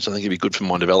conference. I think it'd be good for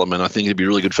my development. I think it'd be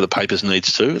really good for the paper's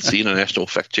needs too. It's the International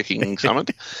Fact-Checking Summit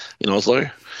in Oslo.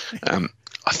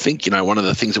 I think, one of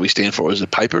the things that we stand for as a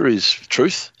paper is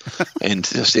truth and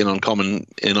stand on common.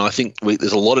 And I think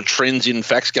there's a lot of trends in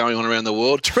facts going on around the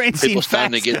world. Trends people in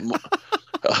facts? To get more,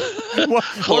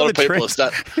 a lot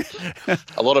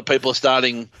of people are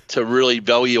starting to really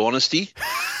value honesty.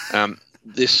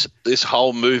 This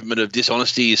whole movement of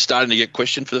dishonesty is starting to get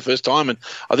questioned for the first time, and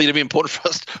I think it'd be important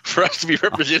for us to be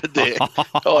represented there.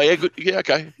 Oh yeah, good, yeah,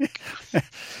 okay.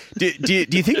 Do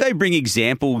you think they bring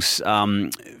examples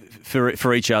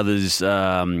for each other's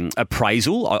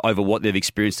appraisal over what they've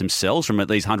experienced themselves from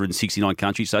these 169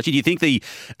 countries? Such, do you think the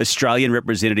Australian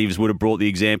representatives would have brought the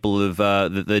example of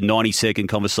the 90-second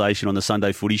conversation on the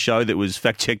Sunday Footy Show that was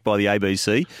fact-checked by the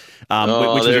ABC,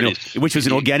 which was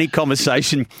an organic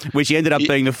conversation, which ended up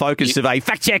being the focus of a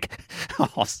fact-check? Do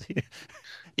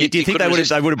you think they would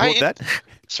have brought that?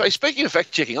 So speaking of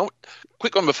fact-checking,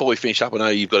 quick one before we finish up. I know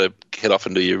you've got to head off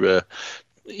and do your...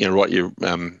 write your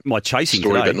my chasing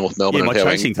story today. about North Melbourne. Yeah, my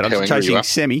chasing today. I'm chasing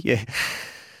Semi. Yeah,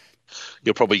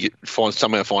 you'll probably find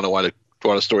a way to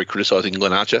write a story criticising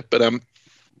Glenn Archer. But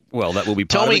well, that will be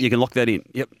part of it. You can lock that in.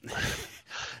 Yep.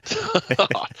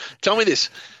 Tell me this: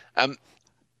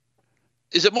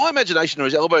 is it my imagination, or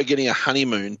is Albo getting a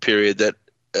honeymoon period that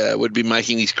would be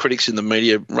making his critics in the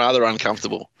media rather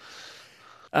uncomfortable?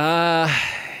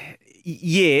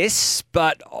 Yes,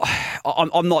 but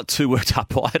I'm not too worked up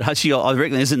by it. Actually, I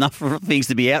reckon there's enough things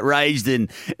to be outraged and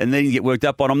then you get worked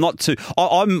up on. I'm not too.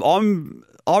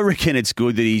 I reckon it's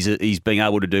good that he's being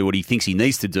able to do what he thinks he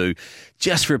needs to do,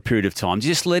 just for a period of time.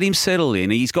 Just let him settle in.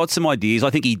 He's got some ideas.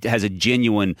 I think he has a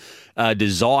genuine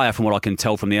desire, from what I can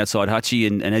tell from the outside, Hutchie.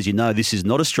 And as you know, this is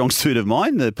not a strong suit of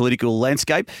mine, the political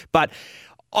landscape, but.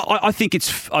 I think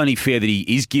it's only fair that he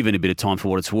is given a bit of time for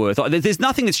what it's worth. There's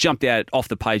nothing that's jumped out off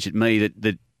the page at me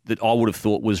that I would have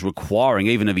thought was requiring,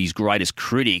 even of his greatest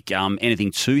critic, anything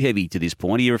too heavy to this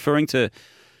point. Are you referring to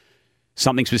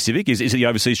something specific? Is it the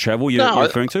overseas travel you're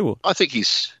referring to? Or? I think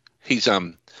he's.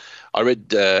 I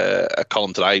read a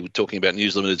column today talking about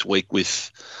News Limited's week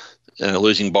with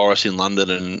losing Boris in London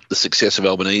and the success of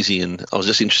Albanese, and I was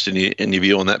just interested in your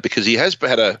view on that, because he has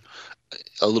had a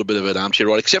little bit of an armchair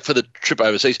ride, except for the trip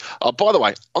overseas. Oh, by the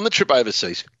way, on the trip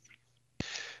overseas,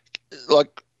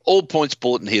 like all points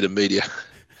bulletin here to media,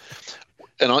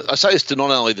 and I say this to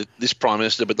not only this Prime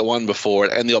Minister, but the one before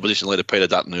it, and the opposition leader, Peter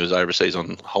Dutton, who was overseas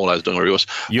on holidays doing what he was.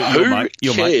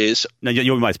 Who cares? No,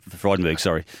 your mate, Frydenberg,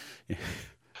 sorry.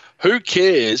 Who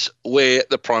cares where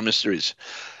the Prime Minister is?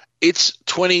 It's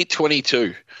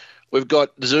 2022. We've got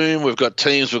Zoom, we've got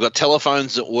Teams, we've got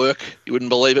telephones that work. You wouldn't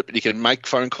believe it, but you can make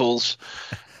phone calls.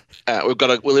 We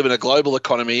live in a global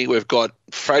economy. We've got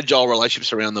fragile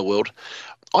relationships around the world.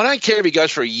 I don't care if he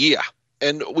goes for a year,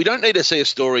 and we don't need to see a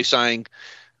story saying,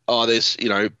 "Oh, there's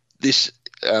this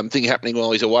thing happening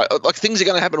while he's away." Like, things are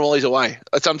going to happen while he's away.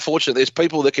 It's unfortunate. There's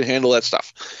people that can handle that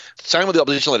stuff. Same with the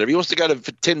opposition leader. If he wants to go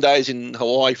for 10 days in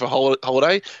Hawaii for a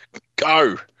holiday,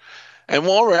 go. And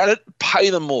while we're at it, pay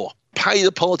them more. Pay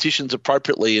the politicians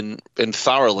appropriately and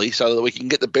thoroughly, so that we can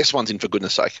get the best ones in, for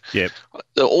goodness sake. Yep.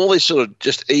 All this sort of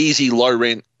just easy, low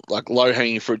rent, like low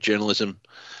hanging fruit journalism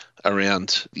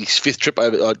around his fifth trip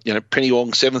over, Penny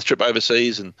Wong's seventh trip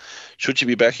overseas, and should she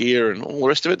be back here, and all the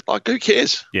rest of it. Like, who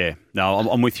cares? Yeah, no,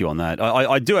 I'm with you on that.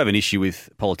 I do have an issue with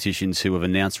politicians who have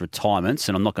announced retirements,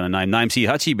 and I'm not going to name names here,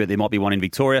 Hutchie, but there might be one in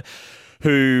Victoria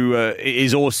who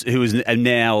is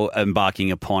now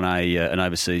embarking upon an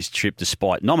overseas trip,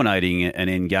 despite nominating an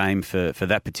end game for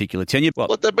that particular tenure.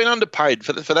 Well, they've been underpaid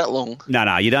for that long.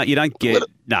 No, you don't get.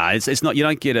 No, it's not. You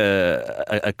don't get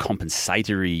a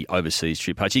compensatory overseas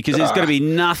trip, Hutchie, because there's going to be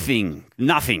nothing.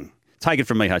 Take it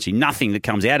from me, Hutchie. Nothing that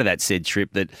comes out of that said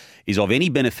trip that is of any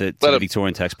benefit to the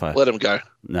Victorian taxpayer. Let them go.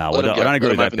 No, I don't agree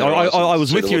with that. I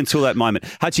was with you until that moment.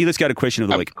 Hutchie, let's go to question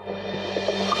of the week.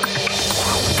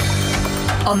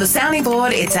 On the sounding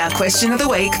board, it's our question of the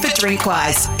week for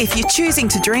Drinkwise. If you're choosing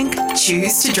to drink,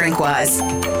 choose to Drinkwise.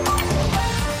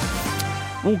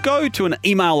 We'll go to an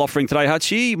email offering today,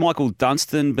 Hutchie. Michael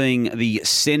Dunstan being the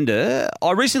sender.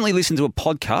 I recently listened to a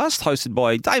podcast hosted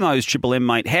by Damo's Triple M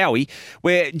mate Howie,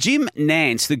 where Jim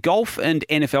Nance, the golf and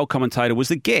NFL commentator, was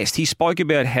the guest. He spoke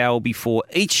about how before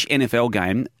each NFL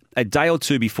game, a day or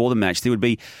two before the match, there would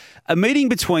be a meeting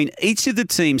between each of the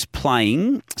team's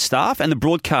playing staff and the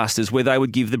broadcasters, where they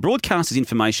would give the broadcasters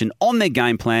information on their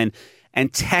game plan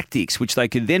and tactics, which they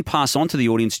could then pass on to the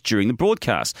audience during the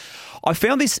broadcast. I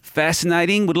found this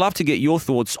fascinating. Would love to get your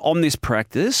thoughts on this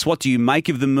practice. What do you make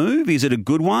of the move? Is it a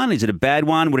good one? Is it a bad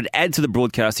one? Would it add to the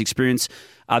broadcast experience?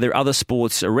 Are there other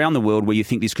sports around the world where you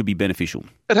think this could be beneficial?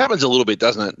 It happens a little bit,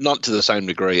 doesn't it? Not to the same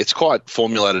degree. It's quite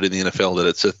formulated in the NFL that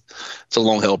it's a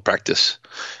long-held practice.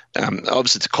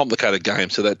 Obviously, it's a complicated game,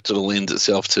 so that sort of lends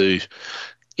itself to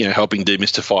helping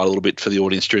demystify it a little bit for the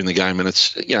audience during the game. And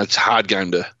it's a hard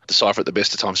game to decipher at the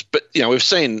best of times. But we've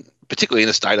seen particularly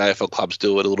interstate AFL clubs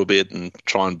do it a little bit and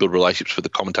try and build relationships with the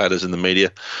commentators and the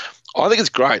media. I think it's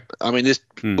great. I mean,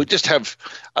 we just have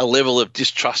a level of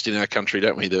distrust in our country,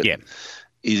 don't we? That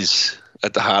is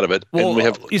at the heart of it. Well, and we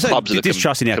have you say clubs that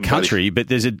distrust in our country, but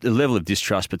there's a level of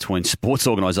distrust between sports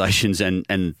organisations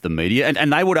and the media,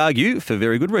 and they would argue for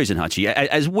very good reason, Hutchie,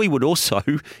 as we would also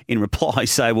in reply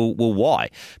say, well, why?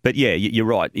 But yeah, you're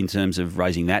right in terms of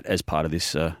raising that as part of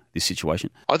this this situation.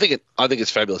 I think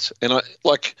it's fabulous, and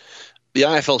the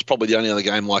AFL is probably the only other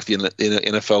game like the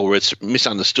NFL where it's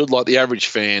misunderstood. Like the average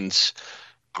fan's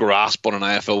grasp on an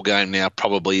AFL game now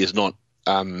probably is not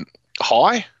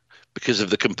high, because of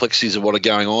the complexities of what are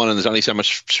going on, and there's only so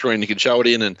much screen you can show it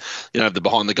in, and the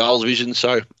behind the goals vision.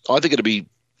 So I think it'll be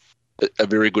a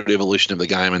very good evolution of the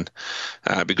game, and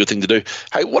be a good thing to do.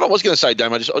 Hey, what I was going to say,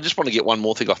 Dame, I just want to get one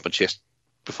more thing off my chest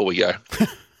before we go.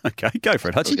 Okay, go for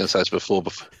it, Hutchie. I was going to say this before.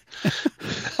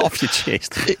 Off your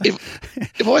chest.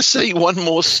 If I see one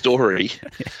more story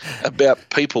about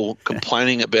people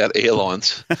complaining about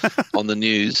airlines on the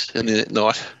news in the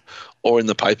night or in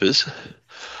the papers,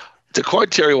 to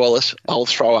quote Terry Wallace, I'll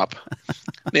throw up.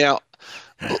 Now,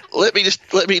 let me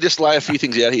just lay a few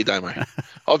things out here, Damo.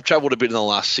 I've travelled a bit in the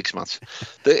last 6 months.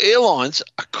 The airlines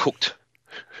are cooked,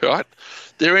 right?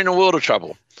 They're in a world of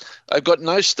trouble. They've got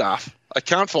no staff. They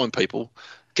can't find people.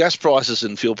 Gas prices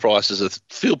and fuel prices are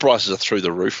through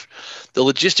the roof. The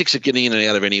logistics of getting in and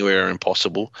out of anywhere are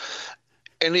impossible.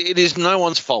 And it is no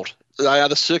one's fault. They are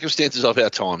the circumstances of our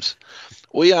times.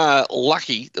 We are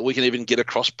lucky that we can even get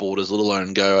across borders, let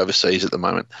alone go overseas at the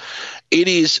moment. It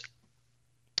is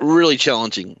really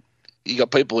challenging. You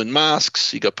got people in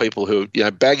masks. You got people who,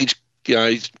 baggage,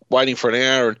 waiting for an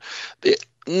hour, and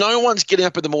no one's getting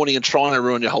up in the morning and trying to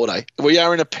ruin your holiday. We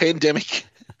are in a pandemic.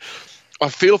 I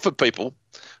feel for people,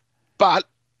 but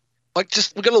we've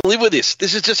got to live with this.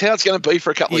 This is just how it's going to be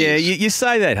for a couple of years. Yeah, you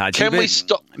say that, Hutchie. Can we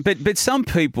stop? But some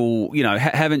people,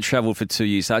 haven't travelled for 2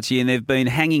 years, Hutchie, and they've been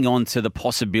hanging on to the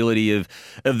possibility of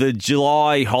the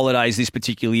July holidays this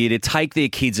particular year to take their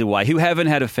kids away who haven't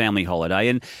had a family holiday.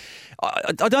 And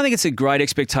I don't think it's a great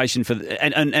expectation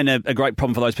and a great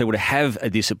problem for those people to have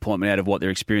a disappointment out of what they're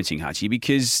experiencing, Hutchie,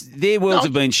 because their worlds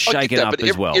have been shaken up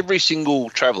as well. Every single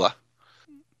traveller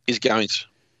is going to.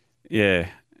 Yeah.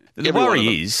 The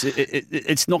worry is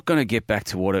it's not going to get back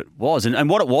to what it was. And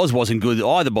what it wasn't good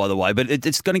either, by the way, but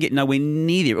it's going to get nowhere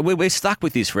near there. We're stuck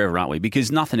with this forever, aren't we?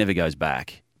 Because nothing ever goes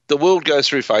back. The world goes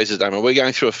through phases, Damon. We're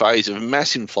going through a phase of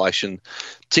mass inflation.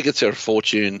 Tickets are a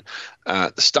fortune.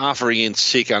 The staff are in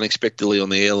sick unexpectedly on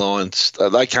the airlines.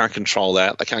 They can't control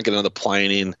that. They can't get another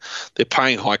plane in. They're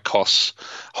paying high costs,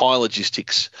 high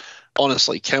logistics.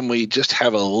 Honestly, can we just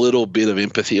have a little bit of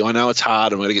empathy? I know it's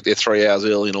hard and we're going to get there 3 hours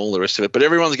early and all the rest of it, but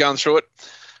everyone's going through it.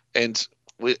 And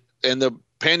the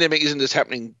pandemic isn't just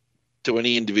happening to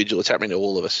any individual, it's happening to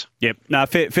all of us. Yep. No,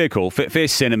 fair call. Fair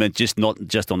sentiment, not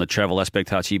just on the travel aspect,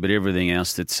 Hutchie, but everything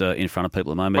else that's in front of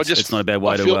people at the moment. It's not a bad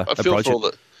way to approach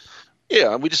it.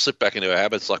 Yeah, and we just slip back into our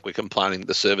habits, like we're complaining that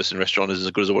the service in restaurant isn't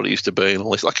as good as what it used to be and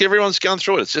all this. Like everyone's going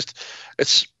through it. It's just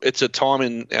it's a time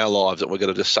in our lives that we're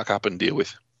going to just suck up and deal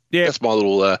with. Yeah, that's my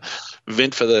little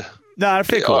vent for the. No,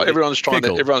 fair call. Everyone's trying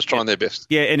their best.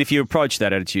 Yeah, and if you approach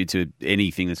that attitude to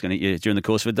anything that's going to hit you during the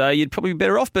course of a day, you'd probably be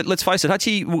better off. But let's face it,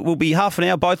 Hutchie, we'll be half an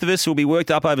hour. Both of us will be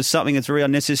worked up over something that's very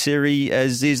unnecessary,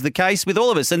 as is the case with all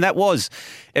of us. And that was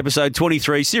episode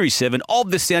 23, Series 7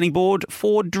 of the Sounding Board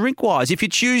for Drinkwise. If you're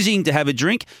choosing to have a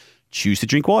drink, choose to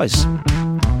drink wise.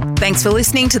 Thanks for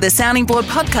listening to the Sounding Board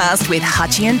podcast with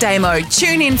Hutchie and Damo.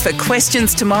 Tune in for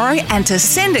questions tomorrow, and to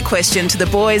send a question to the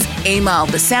boys, email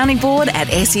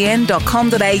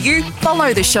thesoundingboard@sen.com.au,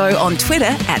 follow the show on Twitter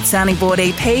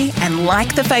 @SoundingBoardEP, and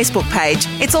like the Facebook page.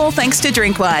 It's all thanks to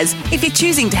Drinkwise. If you're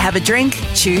choosing to have a drink,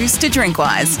 choose to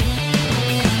Drinkwise.